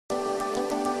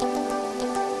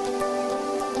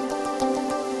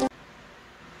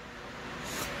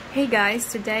Hey guys,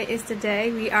 today is the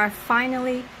day we are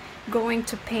finally going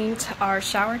to paint our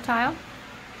shower tile.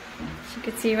 As you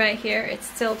can see right here, it's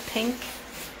still pink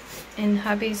and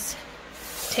hubby's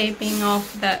taping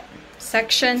off that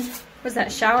section. What's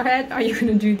that, shower head? Are you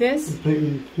gonna do this?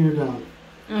 Taking here down.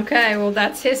 Okay, well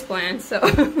that's his plan, so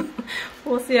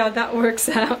we'll see how that works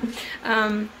out.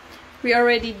 We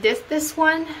already did this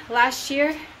one last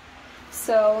year,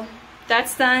 so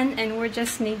that's done, and we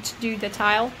just need to do the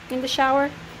tile in the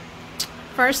shower.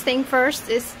 First thing first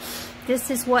is,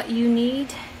 this is what you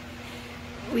need.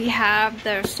 We have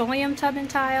the Rustoleum tub and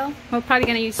tile. We're probably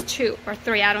gonna use 2 or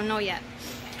 3, I don't know yet.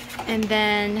 And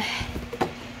then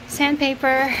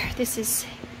sandpaper. This is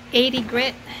 80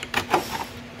 grit,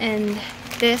 and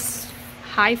this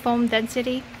high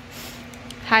density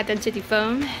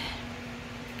foam.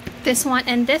 This one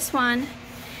and this one,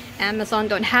 Amazon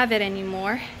don't have it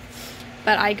anymore,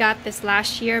 but I got this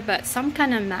last year. But some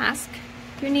kind of mask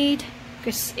you need,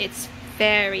 because it's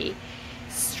very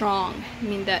strong. I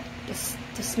mean, the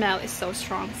smell is so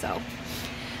strong. So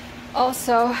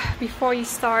also, before you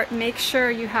start, make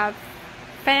sure you have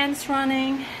fans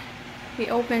running. We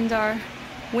opened our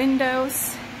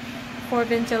windows for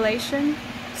ventilation,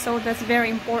 so that's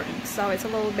very important. So it's a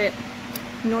little bit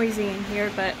noisy in here,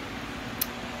 but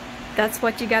that's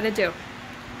what you got to do.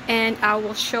 And I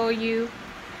will show you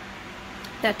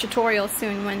that tutorial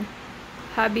soon when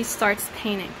hubby starts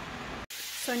painting.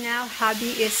 So now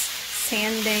hubby is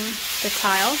sanding the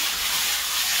tile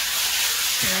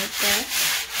right there.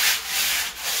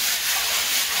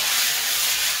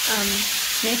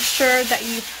 Make sure that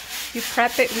you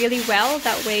prep it really well,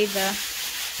 that way the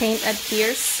paint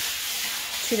adheres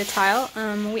to the tile.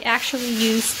 We actually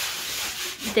use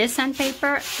this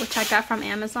sandpaper, which I got from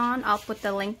Amazon. I'll put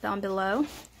the link down below.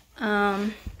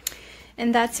 And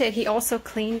that's it. He also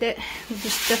cleaned it with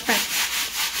this different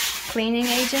cleaning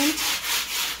agent.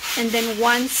 And then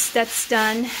once that's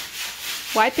done,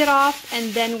 wipe it off,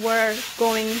 and then we're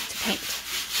going to paint.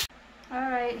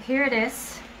 Alright, here it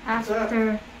is.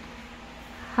 After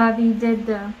hubby did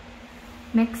the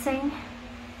mixing,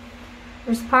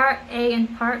 there's part A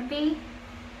and part B,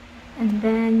 and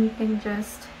then you can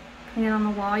just paint it on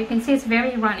the wall. You can see it's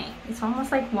very runny. It's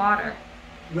almost like water.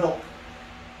 Milk.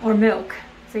 Or milk.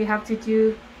 So you have to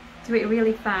do it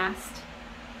really fast.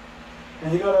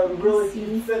 And you gotta really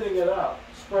keep thinning it out,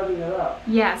 spreading it out.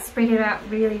 Yeah, spread it out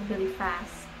really, really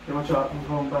fast. Okay, watch out, I'm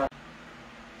going back.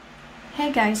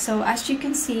 Hey guys, so as you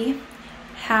can see,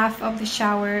 half of the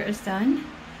shower is done.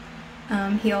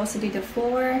 He also did the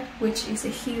floor, which is a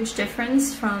huge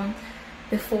difference from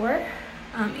before.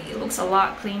 It looks a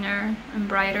lot cleaner and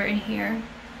brighter in here.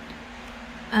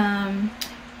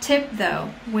 Tip though,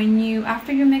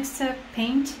 after you mix the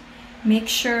paint, make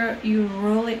sure you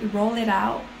roll it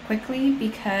out quickly,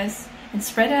 and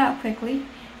spread it out quickly,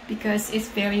 because it's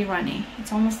very runny.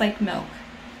 It's almost like milk.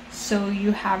 So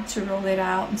you have to roll it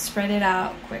out and spread it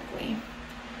out quickly.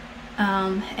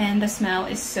 And the smell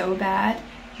is so bad,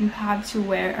 you have to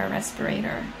wear a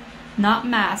respirator. Not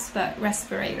mask, but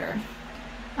respirator.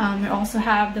 We also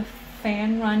have the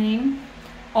fan running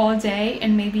all day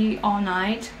and maybe all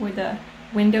night with the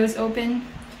windows open,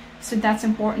 so that's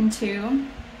important too.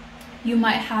 You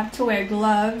might have to wear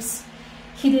gloves.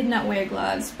 He did not wear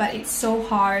gloves, but it's so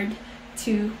hard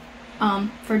to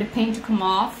for the paint to come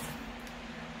off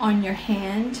on your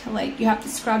hand. Like, you have to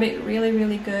scrub it really,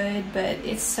 really good, but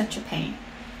it's such a pain.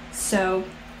 So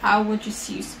I would just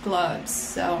use gloves.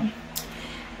 So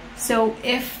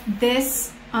if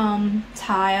this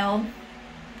tile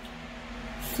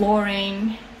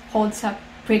flooring holds up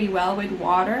pretty well with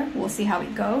water, we'll see how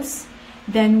it goes.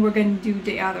 Then we're gonna do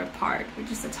the other part, which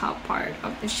is the top part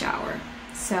of the shower.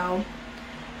 So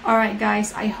alright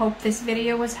guys, I hope this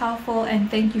video was helpful,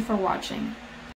 and thank you for watching.